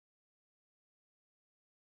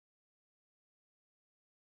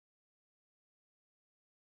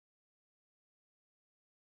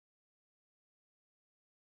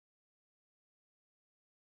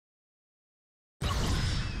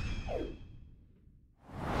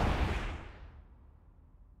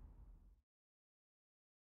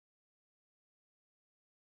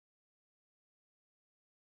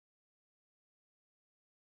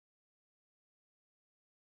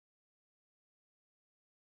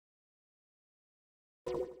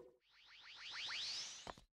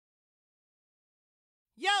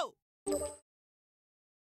Yo!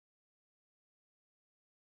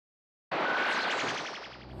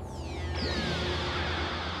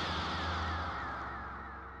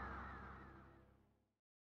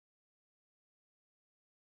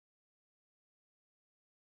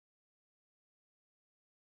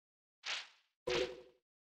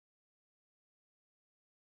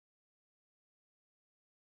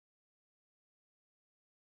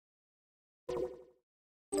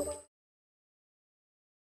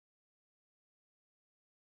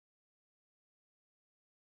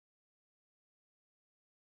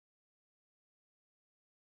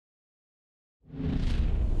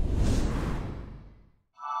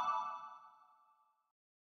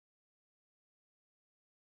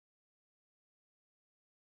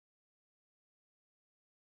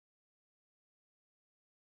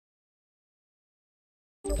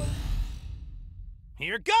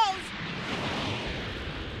 Here goes!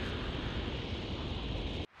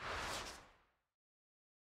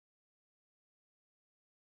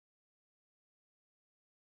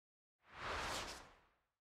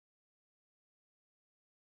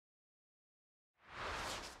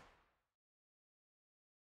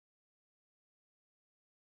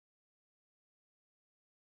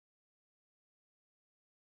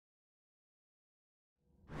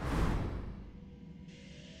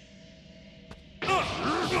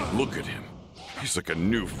 Look at him. He's like a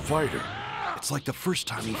new fighter. It's like the first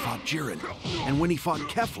time he fought Jiren, and when he fought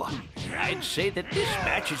Kefla. I'd say that this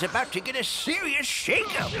match is about to get a serious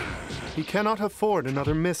shakeup. He cannot afford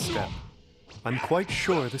another misstep. I'm quite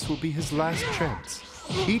sure this will be his last chance.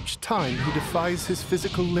 Each time he defies his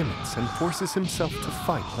physical limits and forces himself to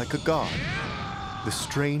fight like a god, the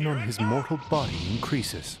strain on his mortal body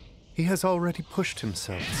increases. He has already pushed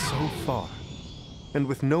himself so far, and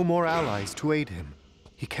with no more allies to aid him,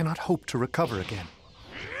 he cannot hope to recover again.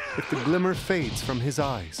 If the glimmer fades from his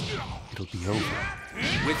eyes, it'll be over.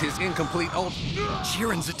 With his incomplete ult,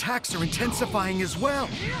 Jiren's attacks are intensifying as well.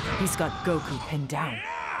 He's got Goku pinned down.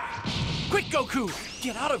 Quick, Goku!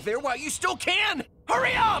 Get out of there while you still can!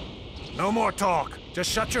 Hurry up! No more talk.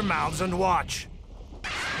 Just shut your mouths and watch.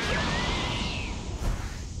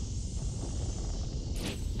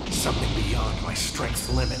 Something beyond my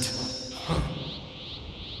strength's limit.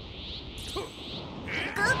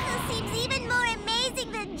 Goku seems even more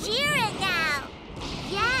amazing than Jiren now.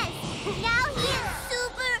 Yes, now he is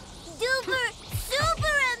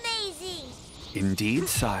super amazing. Indeed,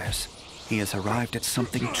 sires. He has arrived at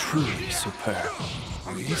something truly superb.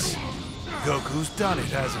 Please? Goku's done it,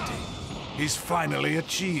 hasn't he? He's finally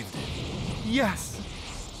achieved it. Yes!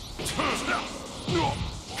 It's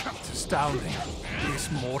astounding.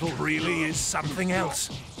 This mortal really is something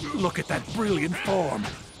else. Look at that brilliant form.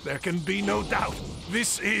 There can be no doubt.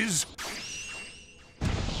 This is...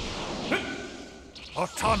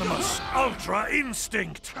 autonomous Ultra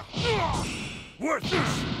Instinct.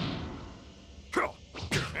 Worthless.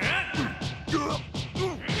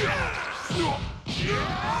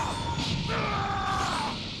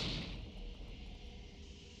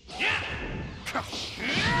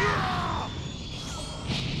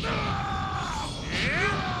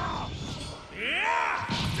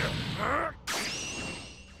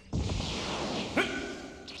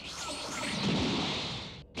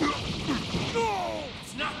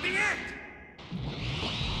 It's not the end!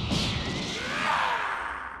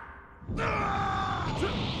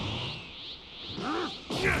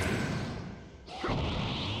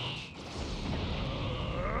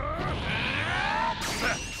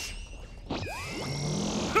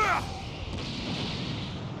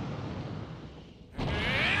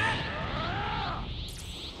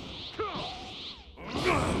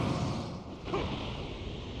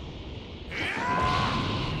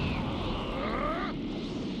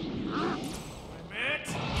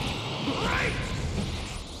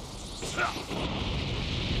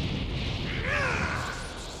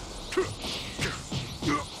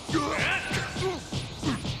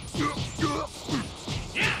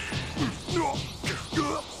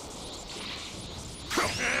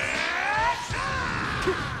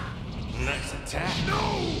 Nice attack.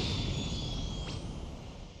 No!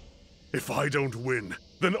 If I don't win,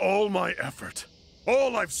 then all my effort,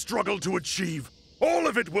 all I've struggled to achieve, all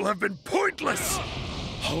of it will have been pointless!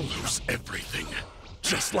 I'll lose everything,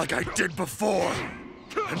 just like I did before.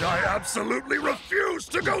 And I absolutely refuse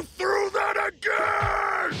to go through that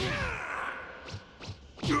again!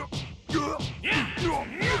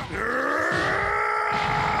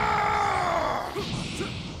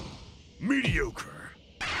 Mediocre.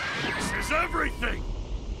 This is everything!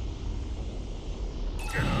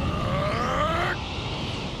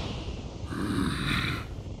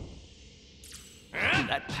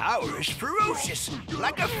 That That power is ferocious,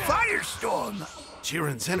 like a firestorm.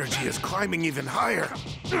 Jiren's energy is climbing even higher.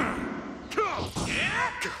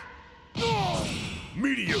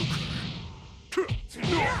 Mediocre.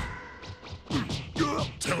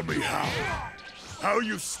 Tell me how. How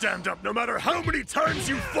you stand up no matter how many times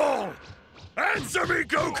you fall. Answer me,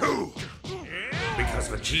 Goku! Because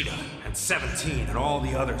Vegeta and 17 and all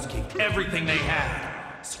the others gave everything they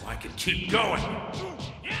had, so I could keep going.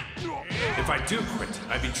 If I do quit,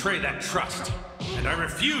 I betray that trust, and I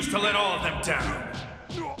refuse to let all of them down.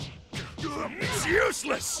 It's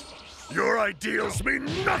useless! Your ideals mean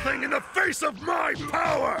nothing in the face of my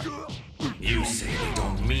power! You say they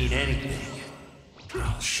don't mean anything.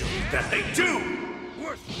 I'll show you that they do!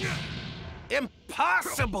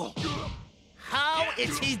 Impossible! How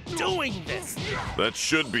is he doing this? That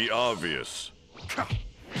should be obvious.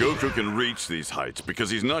 Goku can reach these heights because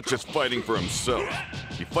he's not just fighting for himself.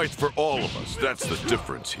 He fights for all of us. That's the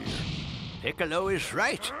difference here. Piccolo is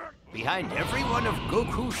right. Behind every one of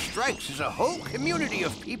Goku's strikes is a whole community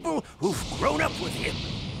of people who've grown up with him,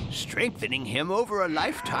 strengthening him over a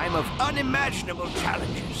lifetime of unimaginable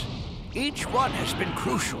challenges. Each one has been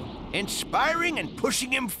crucial, inspiring and pushing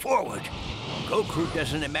him forward. Goku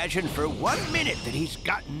doesn't imagine for 1 minute that he's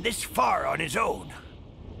gotten this far on his own.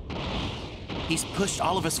 He's pushed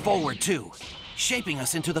all of us forward, too, shaping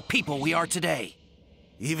us into the people we are today.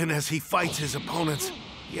 Even as he fights his opponents,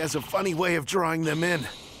 he has a funny way of drawing them in.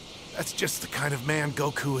 That's just the kind of man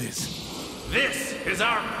Goku is. This is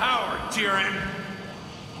our power, Jiren!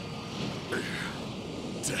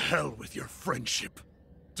 To hell with your friendship.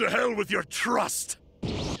 To hell with your trust.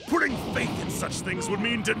 Putting faith in such things would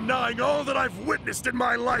mean denying all that I've witnessed in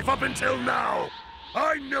my life up until now.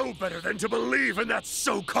 I know better than to believe in that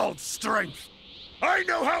so-called strength. I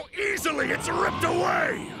know how easily it's ripped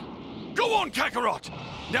away! Go on, Kakarot!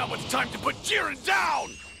 Now it's time to put Jiren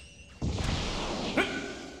down!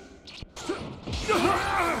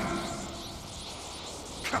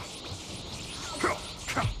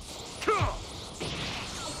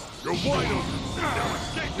 You're wide open! Now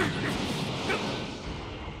escape!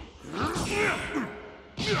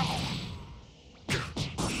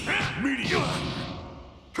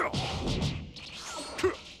 Mediocre!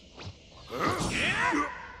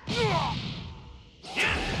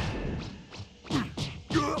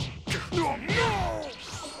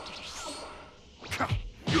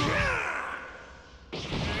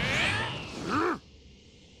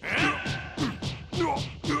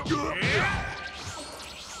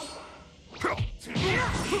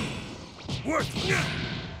 Worthless!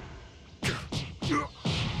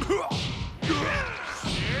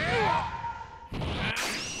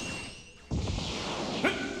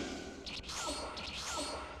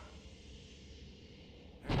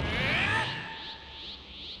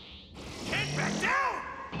 Get back down!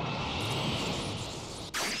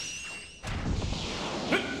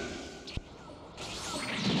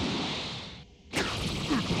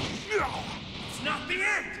 It's not the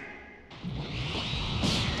end!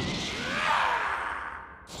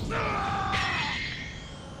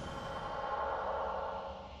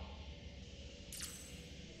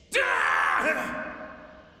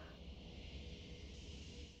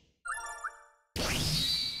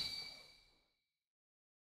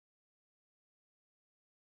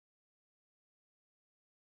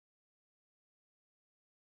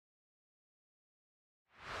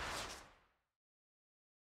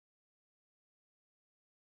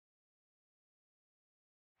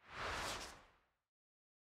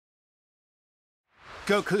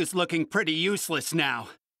 Goku's looking pretty useless now.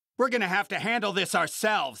 We're gonna have to handle this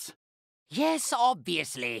ourselves. Yes,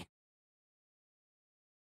 obviously.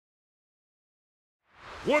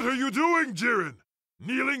 What are you doing, Jiren?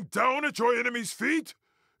 Kneeling down at your enemy's feet?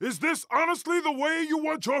 Is this honestly the way you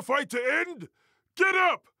want your fight to end? Get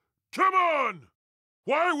up! Come on!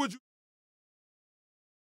 Why would you...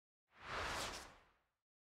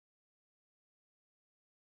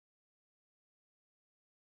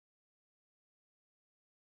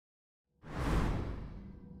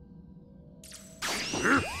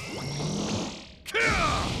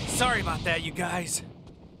 Sorry about that, you guys.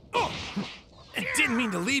 Oh, I didn't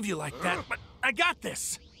mean to leave you like that, but I got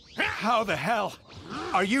this. How the hell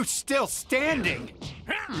are you still standing?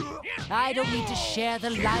 I don't need to share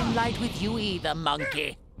the limelight with you either,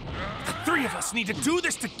 monkey. The three of us need to do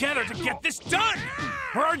this together to get this done,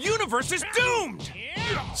 or our universe is doomed!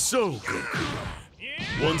 So,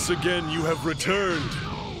 Goku, once again you have returned,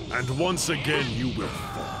 and once again you will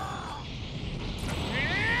fall.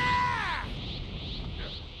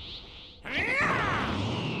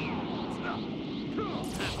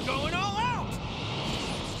 Going all out!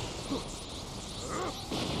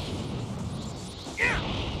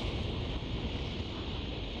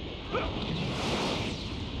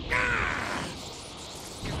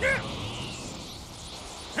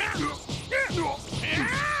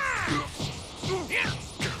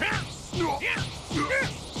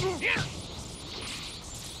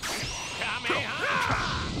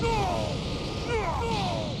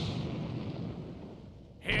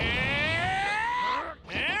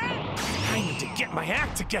 get my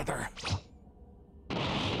act together.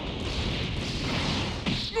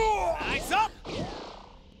 Eyes up!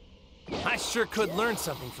 I sure could learn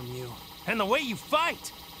something from you. And the way you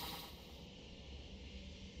fight!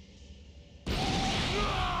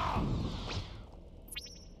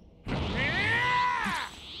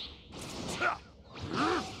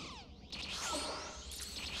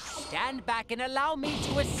 Stand back and allow me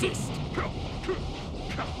to assist.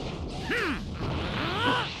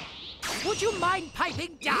 Would you mind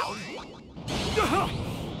piping down?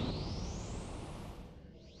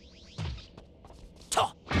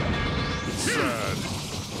 Sad.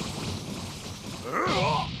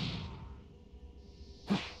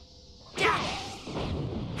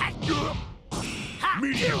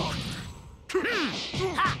 Mediocre.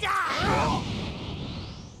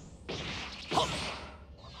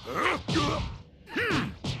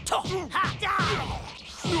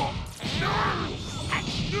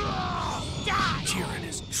 Jiren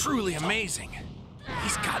is truly amazing.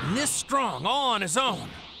 He's gotten this strong all on his own.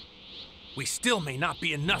 We still may not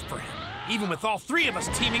be enough for him, even with all three of us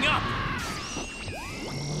teaming up.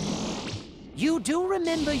 You do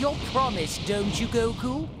remember your promise, don't you,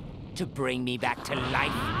 Goku? To bring me back to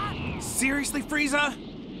life? Seriously, Frieza?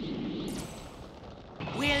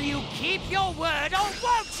 Will you keep your word or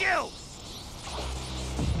won't you?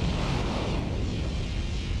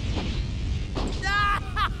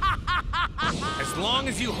 As long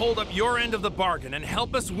as you hold up your end of the bargain and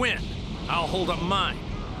help us win, I'll hold up mine.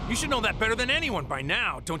 You should know that better than anyone by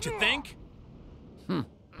now, don't you think?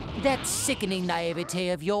 That sickening naivete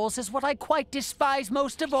of yours is what I quite despise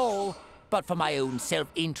most of all. But for my own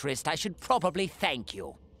self-interest, I should probably thank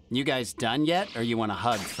you. You guys done yet, or you want a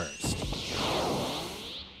hug first?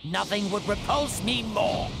 Nothing would repulse me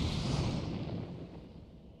more.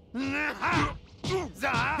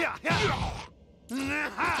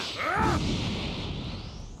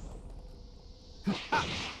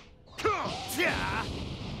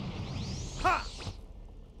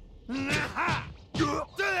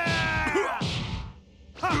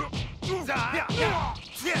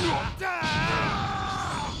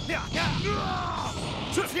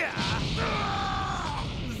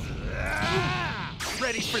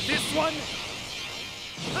 Ready for this one?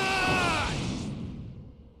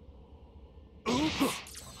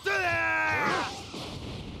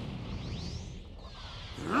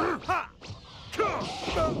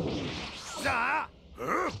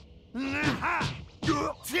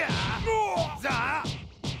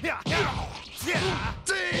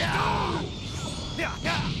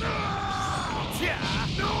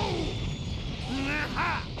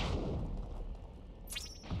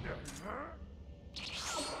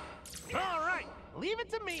 All right, leave it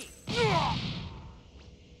to me.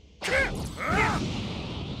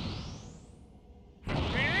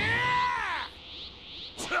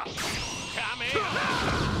 Come here.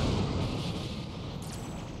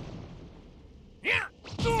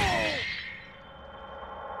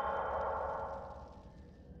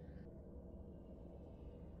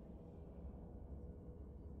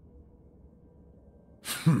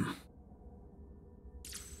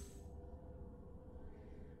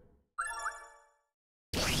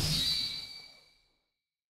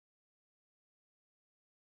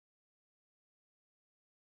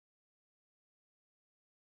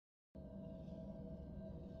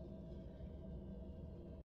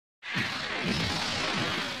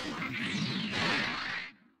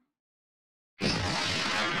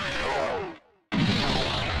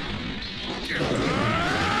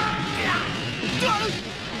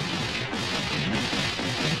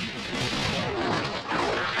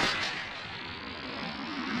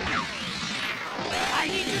 I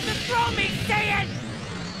need you to throw me, Saiyan!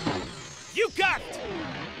 You got it!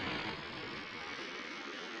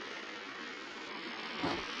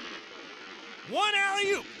 One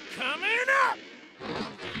alley-oop coming up!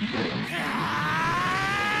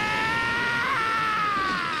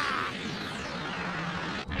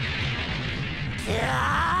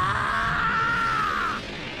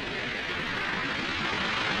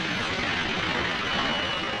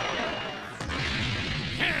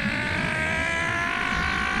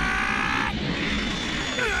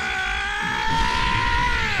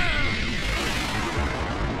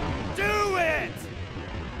 Do it!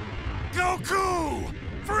 Goku!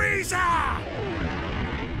 Frieza!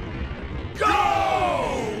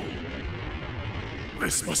 Go!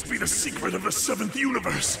 This must be the secret of the 7th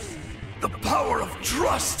universe. The power of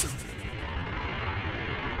trust.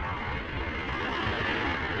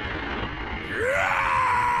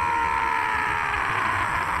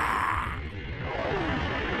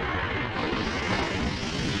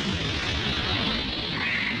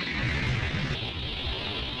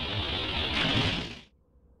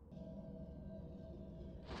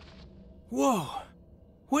 Whoa.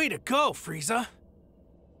 Way to go, Frieza.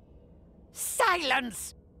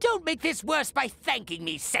 Silence! Don't make this worse by thanking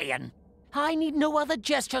me, Saiyan. I need no other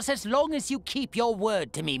gestures as long as you keep your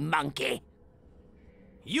word to me, monkey.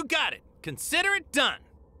 You got it. Consider it done.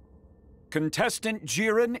 Contestant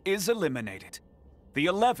Jiren is eliminated. The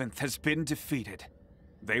 11th has been defeated.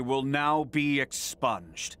 They will now be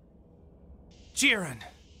expunged. Jiren.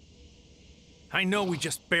 I know we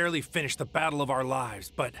just barely finished the battle of our lives,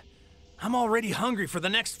 but I'm already hungry for the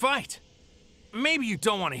next fight. Maybe you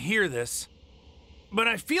don't want to hear this, but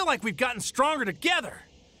I feel like we've gotten stronger together,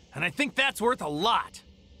 and I think that's worth a lot.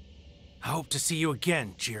 I hope to see you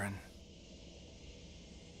again, Jiren.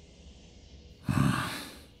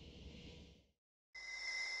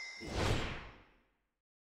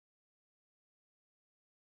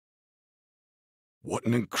 What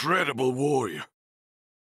an incredible warrior.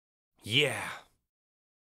 Yeah.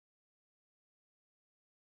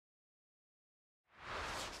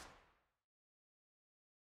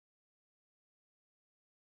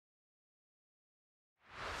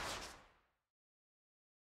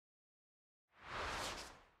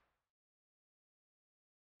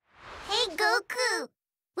 Hey, Goku!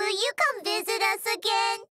 Will you come visit us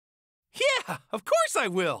again? Yeah, of course I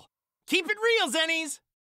will. Keep it real, Zennies.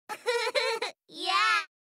 Yeah.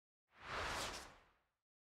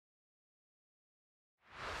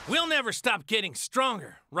 We'll never stop getting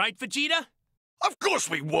stronger, right, Vegeta? Of course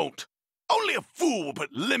we won't! Only a fool will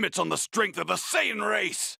put limits on the strength of the Saiyan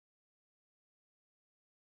race!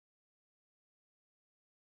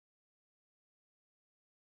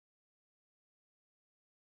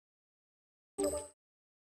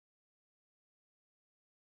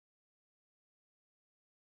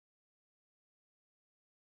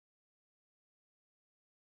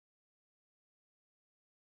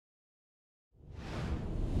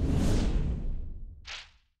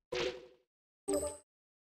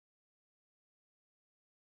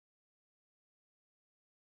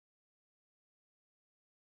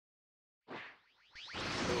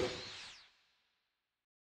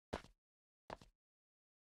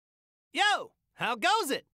 Yo, how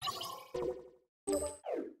goes it?